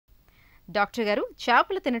Doctor గారు,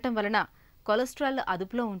 చేపలు తినటం వలన కొలెస్ట్రాల్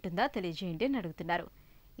అదుపులో ఉంటుందా తెలియజేయండి అని అడుగుతున్నారు.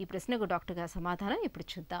 ఈ ప్రశ్నకు డాక్టర్ గారి సమాధానం ఇప్పుడు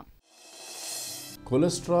చూద్దాం.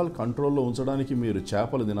 కొలెస్ట్రాల్ కంట్రోల్లో ఉంచడానికి మీరు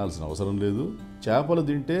చేపలు తినాల్సిన అవసరం లేదు. చేపలు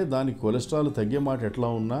తింటే దానికి కొలెస్ట్రాల్ తగ్గే మాట ఎట్లా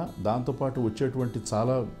ఉన్నా దాంతోపాటు వచ్చేటువంటి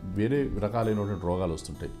చాలా వేరే రకాలైనటువంటి రోగాలు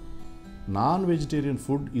వస్తుంటాయి. Non vegetarian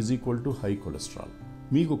food is equal to high cholesterol.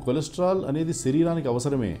 మీకు కొలెస్ట్రాల్ అనేది శరీరానికి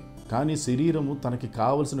అవసరమే, కానీ శరీరము తనకి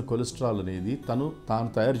కావలసిన కొలెస్ట్రాల్ అనేది తాను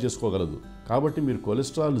తయారు చేసుకోగలదు. కాబట్టి మీరు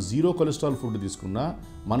జీరో కొలెస్ట్రాల్ ఫుడ్ తీసుకున్నా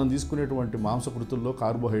మనం తీసుకునేటువంటి మాంసకృతుల్లో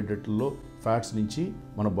కార్బోహైడ్రేట్లలో ఫ్యాట్స్ నుంచి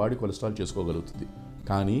మన బాడీ కొలెస్ట్రాల్ చేసుకోగలుగుతుంది.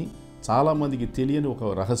 కానీ చాలామందికి తెలియని ఒక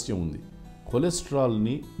రహస్యం ఉంది.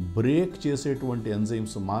 కొలెస్ట్రాల్ని బ్రేక్ చేసేటువంటి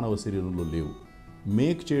ఎంజైమ్స్ మానవ శరీరంలో లేవు.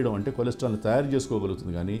 మేక్ చేయడం అంటే కొలెస్ట్రాల్ని తయారు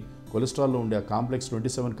చేసుకోగలుగుతుంది, కానీ కొలెస్ట్రాల్లో ఉండే ఆ కాంప్లెక్స్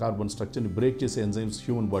 27 కార్బన్ స్ట్రక్చర్ని బ్రేక్ చేసే ఎంజైమ్స్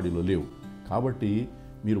హ్యూమన్ బాడీలో లేవు. కాబట్టి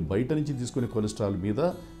మీరు బయట నుంచి తీసుకునే కొలెస్ట్రాల్ మీద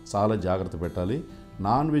చాలా జాగ్రత్త పెట్టాలి.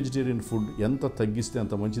 నాన్ వెజిటేరియన్ ఫుడ్ ఎంత తగ్గిస్తే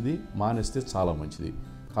అంత మంచిది, మానేస్తే చాలా మంచిది.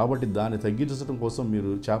 కాబట్టి దాన్ని తగ్గించడం కోసం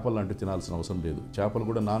మీరు చేపలు లాంటివి తినాల్సిన అవసరం లేదు. చేపలు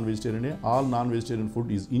కూడా non వెజిటేరియనే. All non vegetarian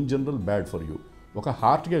food is in general bad for you. ఒక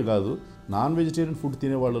హార్ట్కే కాదు, నాన్ వెజిటేరియన్ ఫుడ్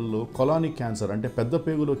తినే వాళ్ళల్లో కొలానిక్ క్యాన్సర్ అంటే పెద్ద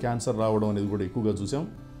పేగులో క్యాన్సర్ రావడం అనేది కూడా ఎక్కువగా చూసాం.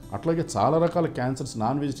 అట్లాగే చాలా రకాల క్యాన్సర్స్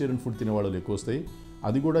నాన్ వెజిటేరియన్ ఫుడ్ తినే వాళ్ళు ఎక్కువ వస్తాయి.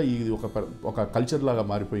 అది కూడా ఇది ఒక కల్చర్ లాగా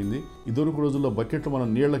మారిపోయింది. ఇదివరకు రోజుల్లో బకెట్లు మనం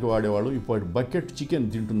నీళ్ళకి వాడేవాళ్ళు, ఇప్పుడు బకెట్ చికెన్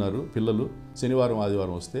తింటున్నారు పిల్లలు. శనివారం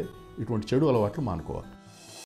ఆదివారం వస్తే ఇటువంటి చెడు అలవాట్లు మానుకోవాలి.